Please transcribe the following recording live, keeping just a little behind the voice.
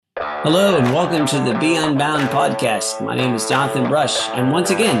Hello and welcome to the Be Unbound podcast. My name is Jonathan Brush, and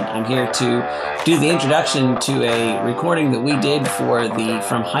once again, I'm here to do the introduction to a recording that we did for the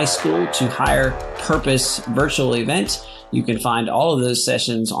From High School to Higher Purpose virtual event. You can find all of those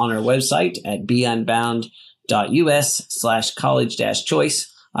sessions on our website at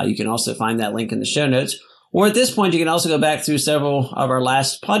beunbound.us/college-choice. You can also find that link in the show notes. Or at this point, you can also go back through several of our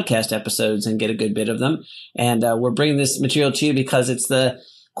last podcast episodes and get a good bit of them. And we're bringing this material to you because it's the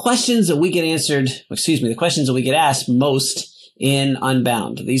questions that we get the questions that we get asked most in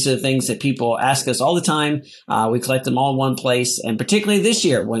Unbound. These are the things that people ask us all the time. We collect them all in one place. And particularly this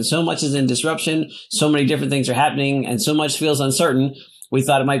year, when so much is in disruption, so many different things are happening, and so much feels uncertain, we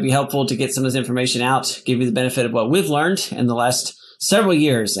thought it might be helpful to get some of this information out, give you the benefit of what we've learned in the last several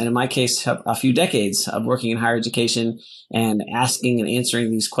years, and in my case, a few decades of working in higher education and asking and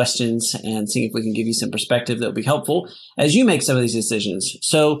answering these questions and seeing if we can give you some perspective that will be helpful as you make some of these decisions.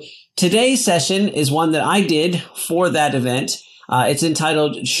 So today's session is one that I did for that event. It's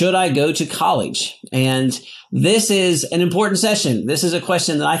entitled, Should I Go to College? And this is an important session. This is a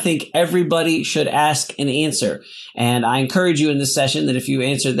question that I think everybody should ask and answer. And I encourage you in this session that if you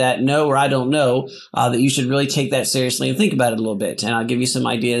answer that no or I don't know, that you should really take that seriously and think about it a little bit. And I'll give you some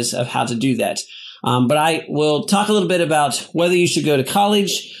ideas of how to do that. But I will talk a little bit about whether you should go to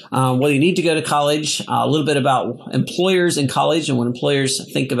college, whether you need to go to college, a little bit about employers in college and when employers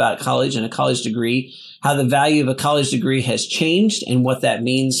think about college and a college degree, how the value of a college degree has changed and what that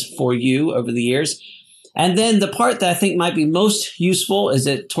means for you over the years. And then the part that I think might be most useful is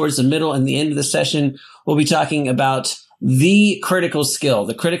that towards the middle and the end of the session, we'll be talking about the critical skill,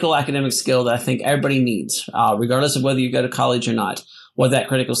 the critical academic skill that I think everybody needs, regardless of whether you go to college or not, what that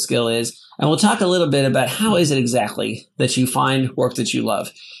critical skill is. And we'll talk a little bit about how is it exactly that you find work that you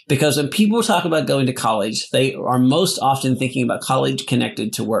love. Because when people talk about going to college, they are most often thinking about college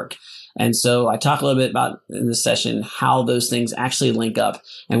connected to work. And so I talk a little bit about in this session how those things actually link up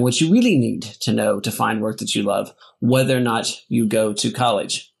and what you really need to know to find work that you love, whether or not you go to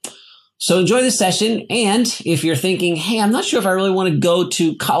college. So enjoy this session. And if you're thinking, hey, I'm not sure if I really want to go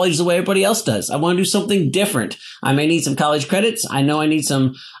to college the way everybody else does. I want to do something different. I may need some college credits. I know I need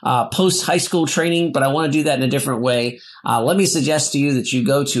some post-high school training, but I want to do that in a different way. Let me suggest to you that you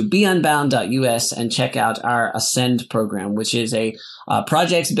go to beunbound.us and check out our Ascend program, which is a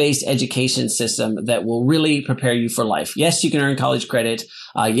projects-based education system that will really prepare you for life. Yes, you can earn college credit.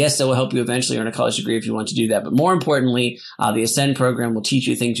 Yes, that will help you eventually earn a college degree if you want to do that. But more importantly, the Ascend program will teach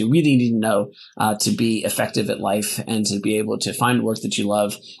you things you really need to know to be effective at life and to be able to find work that you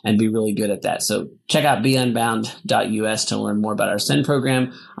love and be really good at that. So check out beunbound.us to learn more about our Ascend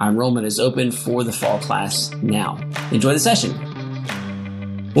program. Our enrollment is open for the fall class now. Enjoy the session.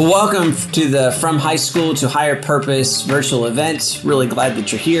 Well, welcome to the From High School to Higher Purpose virtual event. Really glad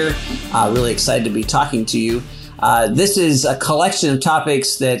that you're here. Really excited to be talking to you. This is a collection of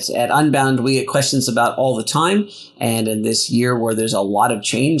topics that at Unbound we get questions about all the time. And in this year where there's a lot of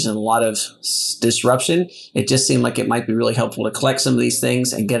change and a lot of disruption, it just seemed like it might be really helpful to collect some of these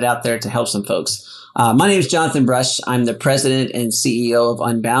things and get it out there to help some folks. My name is Jonathan Brush. I'm the president and CEO of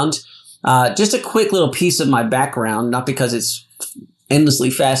Unbound. Just a quick little piece of my background, not because it's endlessly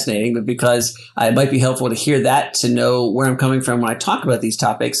fascinating, but because it might be helpful to hear that, to know where I'm coming from when I talk about these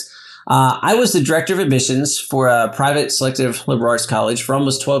topics. I was the director of admissions for a private selective liberal arts college for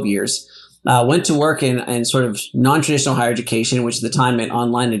almost 12 years. Went to work in sort of non-traditional higher education, which at the time meant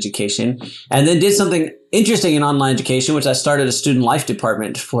online education, and then did something interesting in online education, which I started a student life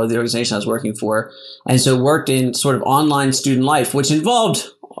department for the organization I was working for. And so worked in sort of online student life, which involved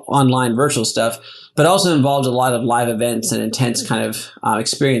online virtual stuff, but also involved a lot of live events and intense kind of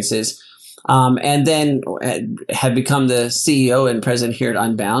experiences. And then have become the CEO and president here at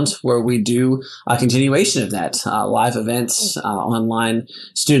Unbound, where we do a continuation of that, live events, online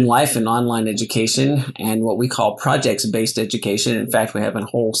student life and online education, and what we call projects-based education. In fact, we have a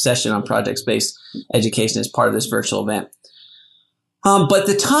whole session on projects-based education as part of this virtual event. But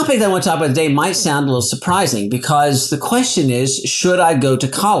the topic that I want to talk about today might sound a little surprising, because the question is, should I go to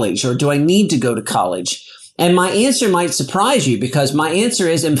college, or do I need to go to college? And my answer might surprise you, because my answer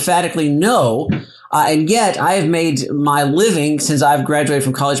is emphatically no. And yet I have made my living since I've graduated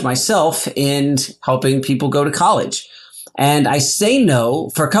from college myself in helping people go to college. And I say no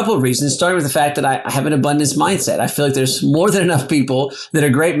for a couple of reasons, starting with the fact that I have an abundance mindset. I feel like there's more than enough people that are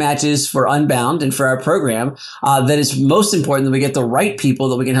great matches for Unbound and for our program. That it's most important that we get the right people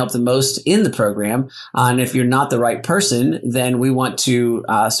that we can help the most in the program. And if you're not the right person, then we want to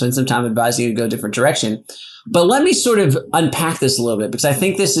spend some time advising you to go a different direction. But let me sort of unpack this a little bit because I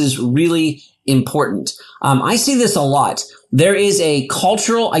think this is really important. I see this a lot. There is a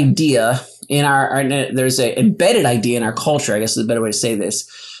cultural idea there's an embedded idea in our culture, I guess is a better way to say this,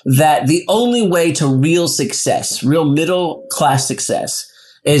 that the only way to real success, real middle class success,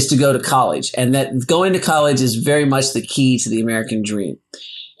 is to go to college, and that going to college is very much the key to the American dream.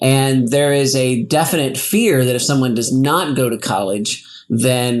 And there is a definite fear that if someone does not go to college,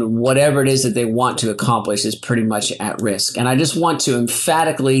 then whatever it is that they want to accomplish is pretty much at risk. And I just want to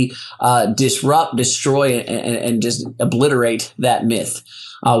emphatically disrupt, destroy, and just obliterate that myth.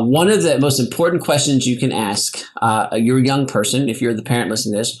 One of the most important questions you can ask your young person, if you're the parent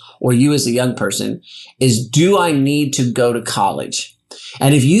listening to this, or you as a young person, is, do I need to go to college?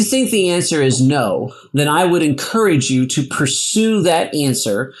 And if you think the answer is no, then I would encourage you to pursue that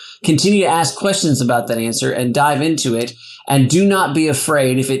answer, continue to ask questions about that answer, and dive into it. And do not be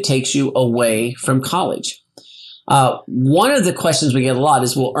afraid if it takes you away from college. One of the questions we get a lot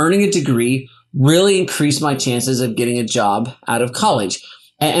is, will earning a degree really increase my chances of getting a job out of college?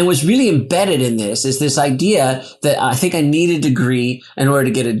 And what's really embedded in this is this idea that I think I need a degree in order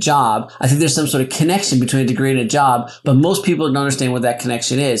to get a job. I think there's some sort of connection between a degree and a job, but most people don't understand what that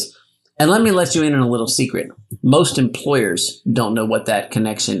connection is. And let me let you in on a little secret. Most employers don't know what that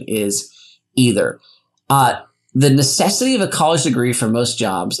connection is either. The necessity of a college degree for most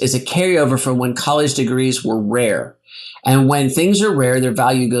jobs is a carryover from when college degrees were rare. And when things are rare, their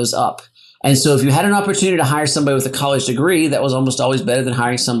value goes up. And so if you had an opportunity to hire somebody with a college degree, that was almost always better than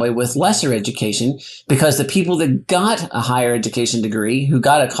hiring somebody with lesser education, because the people that got a higher education degree, who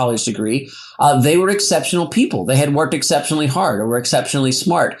got a college degree, they were exceptional people. They had worked exceptionally hard, or were exceptionally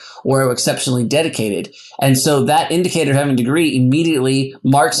smart, or were exceptionally dedicated. And so that indicator of having a degree immediately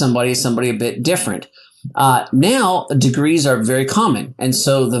marks somebody as somebody a bit different. Now degrees are very common. And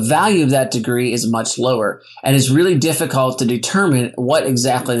so the value of that degree is much lower, and it's really difficult to determine what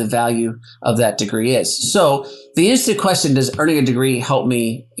exactly the value of that degree is. So the instant question, does earning a degree help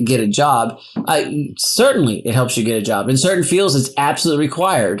me get a job? Certainly it helps you get a job. In certain fields, it's absolutely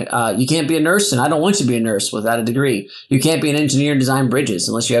required. You can't be a nurse, and I don't want you to be a nurse without a degree. You can't be an engineer and design bridges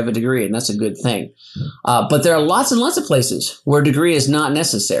unless you have a degree, and that's a good thing. But there are lots and lots of places where a degree is not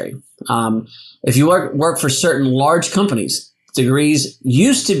necessary. If you work for certain large companies, degrees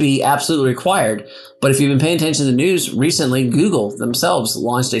used to be absolutely required. But if you've been paying attention to the news recently, Google themselves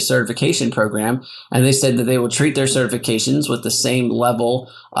launched a certification program, and they said that they will treat their certifications with the same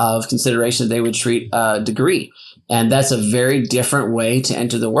level of consideration they would treat a degree. And that's a very different way to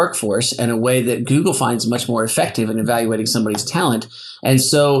enter the workforce, and a way that Google finds much more effective in evaluating somebody's talent. And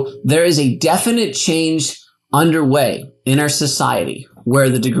so there is a definite change underway in our society where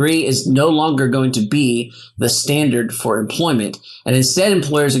the degree is no longer going to be the standard for employment. And instead,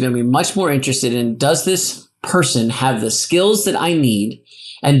 employers are going to be much more interested in, does this person have the skills that I need?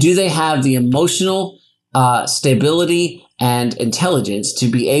 And do they have the emotional stability and intelligence to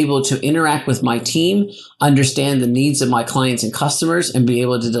be able to interact with my team, understand the needs of my clients and customers, and be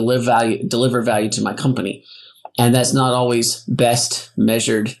able to deliver value to my company? And that's not always best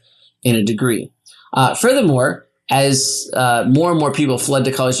measured in a degree. Furthermore, as more and more people flood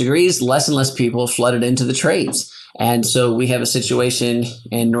to college degrees, less and less people flooded into the trades. And so we have a situation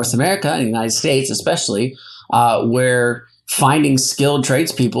in North America, in the United States especially, where finding skilled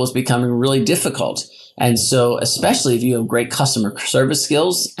tradespeople is becoming really difficult. And so especially if you have great customer service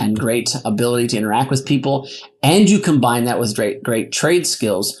skills and great ability to interact with people, and you combine that with great trade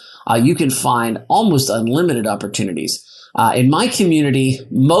skills, you can find almost unlimited opportunities. In my community,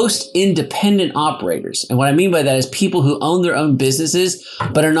 most independent operators, and what I mean by that is people who own their own businesses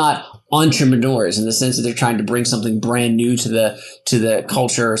but are not entrepreneurs in the sense that they're trying to bring something brand new to the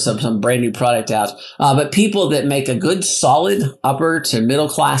culture, or some brand new product out, but people that make a good solid upper to middle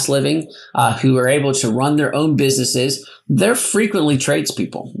class living, who are able to run their own businesses. They're frequently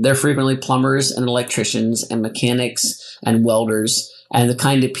tradespeople. They're frequently plumbers and electricians and mechanics and welders, and the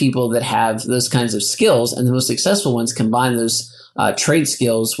kind of people that have those kinds of skills. And the most successful ones combine those trade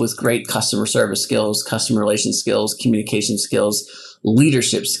skills with great customer service skills, customer relation skills, communication skills,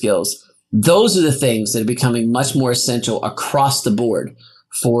 leadership skills. Those are the things that are becoming much more essential across the board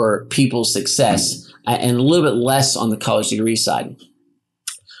for people's success, and a little bit less on the college degree side.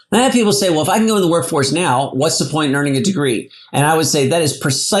 And I have people say, well, if I can go in the workforce now, what's the point in earning a degree? And I would say that is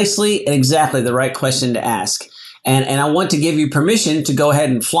precisely and exactly the right question to ask. And I want to give you permission to go ahead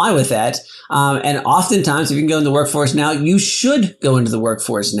and fly with that. And oftentimes, if you can go into the workforce now, you should go into the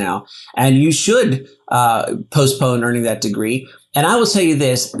workforce now, and you should postpone earning that degree. And I will tell you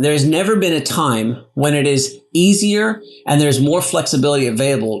this, there's never been a time when it is easier and there's more flexibility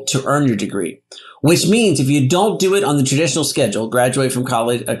available to earn your degree. Which means if you don't do it on the traditional schedule, graduate from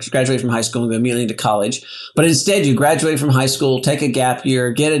college, graduate from high school and go immediately into college, but instead you graduate from high school, take a gap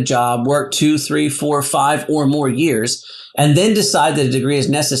year, get a job, work 2, 3, 4, 5 or more years, and then decide that a degree is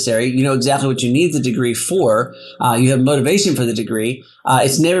necessary. You know exactly what you need the degree for. You have motivation for the degree.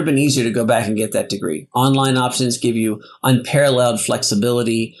 It's never been easier to go back and get that degree. Online options give you unparalleled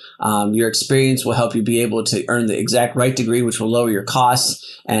flexibility. Your experience will help you be able to earn the exact right degree, which will lower your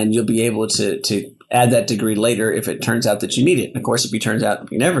costs, and you'll be able to add that degree later if it turns out that you need it. And of course, if it turns out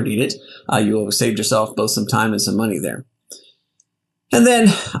you never need it, you will have saved yourself both some time and some money there. And then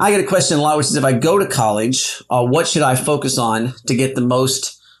I get a question a lot, which is if I go to college, what should I focus on to get the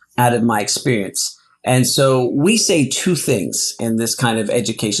most out of my experience? And so we say two things in this kind of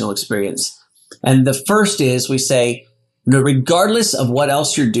educational experience. And the first is we say, regardless of what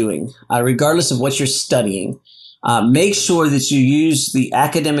else you're doing, regardless of what you're studying, make sure that you use the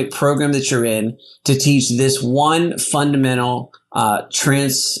academic program that you're in to teach this one fundamental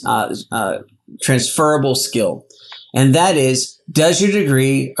transferable skill. And that is, does your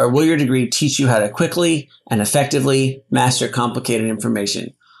degree or will your degree teach you how to quickly and effectively master complicated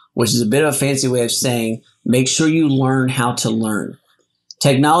information? Which is a bit of a fancy way of saying, make sure you learn how to learn.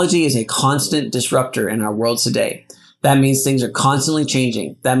 Technology is a constant disruptor in our world today. That means things are constantly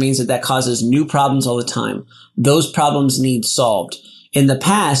changing. That means that causes new problems all the time. Those problems need solved. In the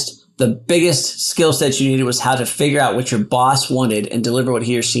past, the biggest skill set you needed was how to figure out what your boss wanted and deliver what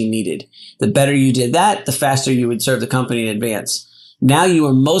he or she needed. The better you did that, the faster you would serve the company in advance. Now you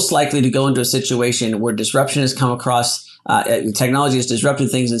are most likely to go into a situation where disruption has come across. Technology has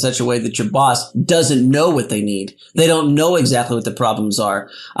disrupted things in such a way that your boss doesn't know what they need. They don't know exactly what the problems are.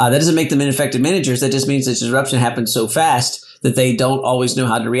 That doesn't make them ineffective managers. That just means that disruption happens so fast that they don't always know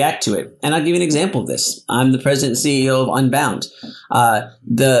how to react to it. And I'll give you an example of this. I'm the president and CEO of Unbound.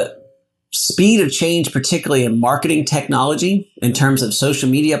 The speed of change, particularly in marketing technology, in terms of social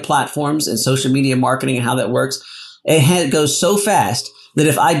media platforms and social media marketing and how that works, it goes so fast that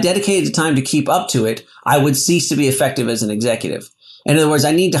if I dedicated the time to keep up to it, I would cease to be effective as an executive. In other words,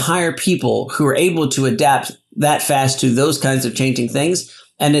 I need to hire people who are able to adapt that fast to those kinds of changing things.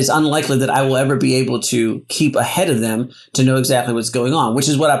 And it's unlikely that I will ever be able to keep ahead of them to know exactly what's going on, which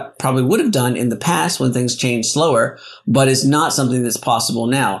is what I probably would have done in the past when things changed slower, but it's not something that's possible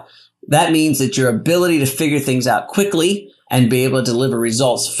now. That means that your ability to figure things out quickly and be able to deliver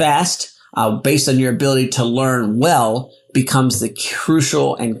results fast, based on your ability to learn well, becomes the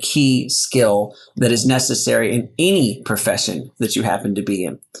crucial and key skill that is necessary in any profession that you happen to be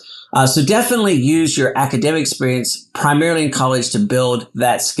in. So definitely use your academic experience, primarily in college, to build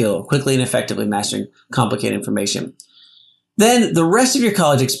that skill, quickly and effectively mastering complicated information. Then the rest of your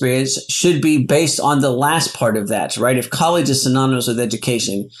college experience should be based on the last part of that, right? If college is synonymous with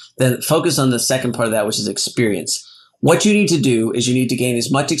education, then focus on the second part of that, which is experience. What you need to do is you need to gain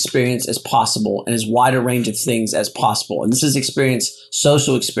as much experience as possible and as wide a range of things as possible. And this is experience,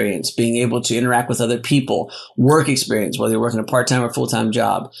 social experience, being able to interact with other people, work experience, whether you're working a part-time or full-time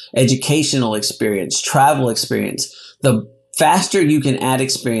job, educational experience, travel experience. The faster you can add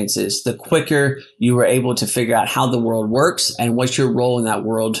experiences, the quicker you are able to figure out how the world works and what your role in that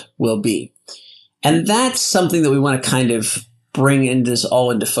world will be. And that's something that we want to kind of bring into this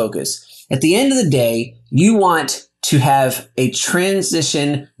all into focus. At the end of the day, you want to have a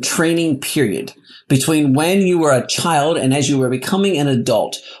transition training period between when you were a child and as you were becoming an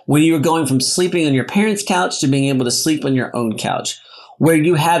adult, when you were going from sleeping on your parents' couch to being able to sleep on your own couch, where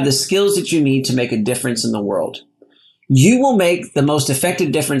you have the skills that you need to make a difference in the world. You will make the most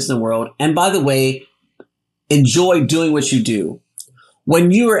effective difference in the world. And by the way, enjoy doing what you do.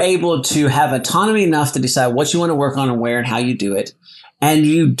 When you are able to have autonomy enough to decide what you want to work on and where and how you do it, and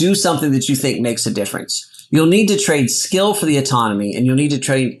you do something that you think makes a difference. You'll need to trade skill for the autonomy, and you'll need to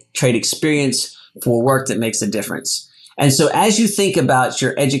trade experience for work that makes a difference. And so as you think about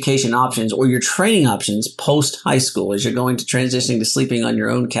your education options or your training options post high school, as you're going to transitioning to sleeping on your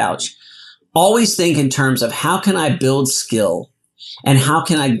own couch, always think in terms of how can I build skill and how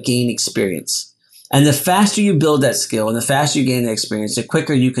can I gain experience? And the faster you build that skill and the faster you gain that experience, the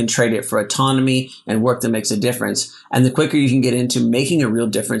quicker you can trade it for autonomy and work that makes a difference. And the quicker you can get into making a real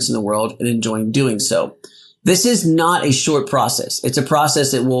difference in the world and enjoying doing so. This is not a short process. It's a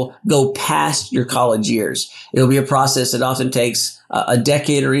process that will go past your college years. It'll be a process that often takes a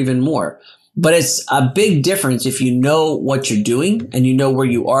decade or even more. But it's a big difference if you know what you're doing and you know where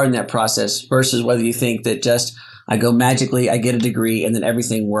you are in that process versus whether you think that just I go magically, I get a degree, and then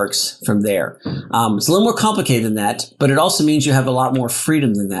everything works from there. It's a little more complicated than that, but it also means you have a lot more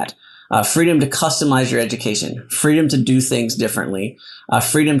freedom than that. Freedom to customize your education, freedom to do things differently,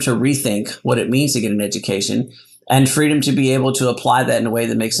 freedom to rethink what it means to get an education, and freedom to be able to apply that in a way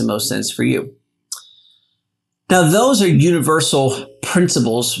that makes the most sense for you. Now, those are universal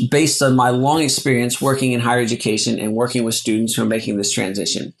principles based on my long experience working in higher education and working with students who are making this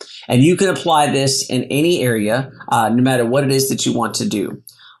transition. And you can apply this in any area, no matter what it is that you want to do.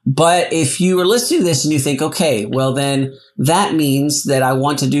 But if you are listening to this and you think, okay, well, then that means that I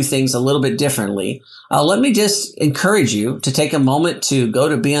want to do things a little bit differently. Let me just encourage you to take a moment to go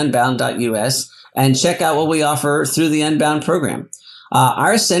to beunbound.us and check out what we offer through the Unbound program.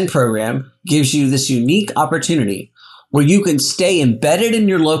 Our Ascend program gives you this unique opportunity where you can stay embedded in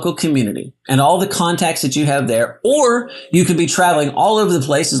your local community and all the contacts that you have there, or you can be traveling all over the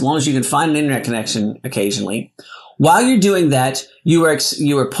place as long as you can find an internet connection occasionally. While you're doing that, you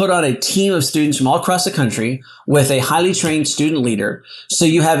are put on a team of students from all across the country with a highly trained student leader. So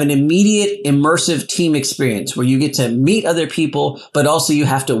you have an immediate immersive team experience where you get to meet other people, but also you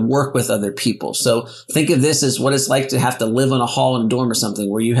have to work with other people. So think of this as what it's like to have to live in a hall in a dorm or something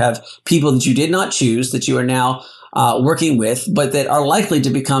where you have people that you did not choose that you are now working with, but that are likely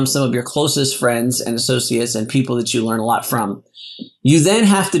to become some of your closest friends and associates and people that you learn a lot from. You then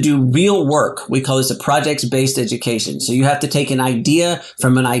have to do real work. We call this a projects-based education. So you have to take an idea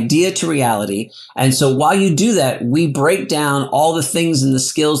from an idea to reality. And so while you do that, we break down all the things and the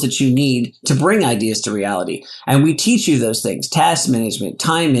skills that you need to bring ideas to reality. And we teach you those things: task management,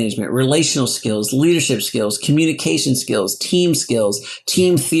 time management, relational skills, leadership skills, communication skills, team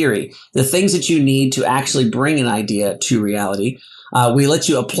theory, the things that you need to actually bring an idea to reality. We let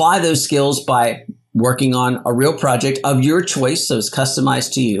you apply those skills by working on a real project of your choice, so it's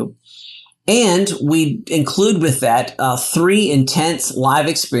customized to you. And we include with that 3 intense live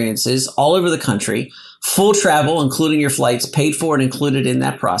experiences all over the country, full travel, including your flights, paid for and included in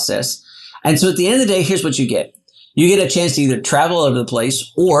that process. And so at the end of the day, here's what you get. You get a chance to either travel all over the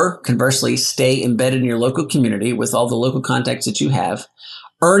place or, conversely, stay embedded in your local community with all the local contacts that you have,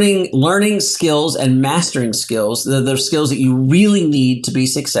 learning skills and mastering skills, the skills that you really need to be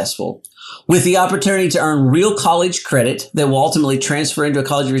successful, with the opportunity to earn real college credit that will ultimately transfer into a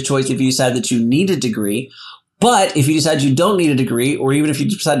college of your choice if you decide that you need a degree. But if you decide you don't need a degree, or even if you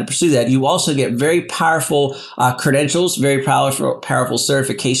decide to pursue that, you also get very powerful credentials, very powerful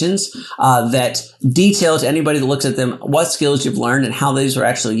certifications that detail to anybody that looks at them what skills you've learned and how these are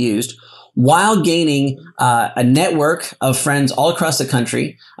actually used, while gaining a network of friends all across the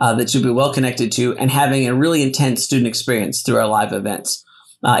country that you'll be well connected to, and having a really intense student experience through our live events.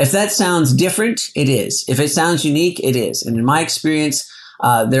 If that sounds different, it is. If it sounds unique, it is. And in my experience,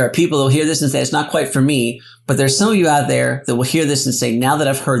 there are people that will hear this and say, it's not quite for me. But there's some of you out there that will hear this and say, now that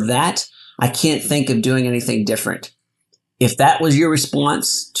I've heard that, I can't think of doing anything different. If that was your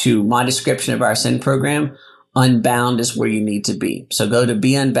response to my description of our Ascend program, Unbound is where you need to be. So go to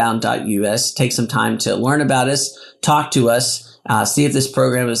beunbound.us, take some time to learn about us, talk to us, see if this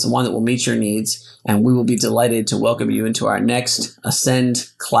program is the one that will meet your needs. And we will be delighted to welcome you into our next Ascend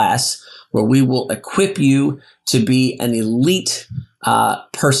class, where we will equip you to be an elite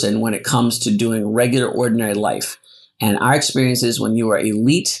person when it comes to doing regular, ordinary life. And our experience is when you are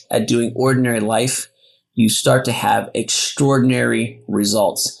elite at doing ordinary life, you start to have extraordinary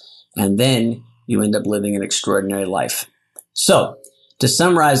results. And then you end up living an extraordinary life. So, to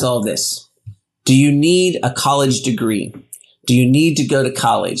summarize all this, do you need a college degree? Do you need to go to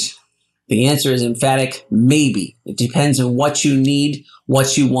college? The answer is emphatic, maybe. It depends on what you need,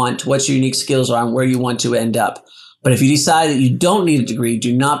 what you want, what your unique skills are, and where you want to end up. But if you decide that you don't need a degree,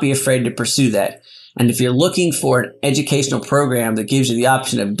 do not be afraid to pursue that. And if you're looking for an educational program that gives you the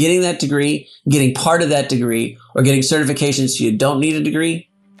option of getting that degree, getting part of that degree, or getting certifications so you don't need a degree,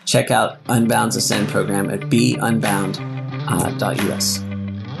 check out Unbound's Ascend program at beunbound.us.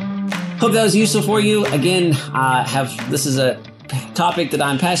 Hope that was useful for you. Again, this is a topic that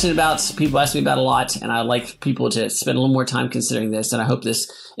I'm passionate about. People ask me about a lot, and I like people to spend a little more time considering this. And I hope this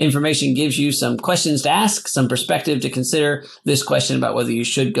information gives you some questions to ask, some perspective to consider this question about whether you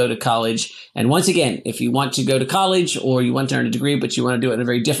should go to college. And once again, if you want to go to college, or you want to earn a degree, but you want to do it in a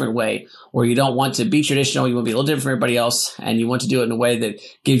very different way, or you don't want to be traditional, you want to be a little different from everybody else, and you want to do it in a way that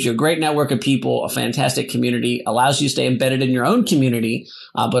gives you a great network of people, a fantastic community, allows you to stay embedded in your own community,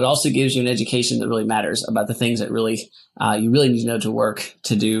 but also gives you an education that really matters about the things that really you really need to know to work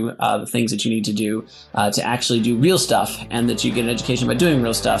to do the things that you need to do to actually do real stuff, and that you get an education by doing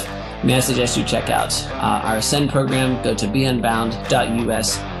real stuff, may I suggest you check out our Ascend program. Go to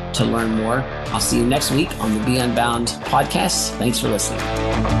beunbound.us to learn more. I'll see you next week on the Be Unbound podcast. Thanks for listening.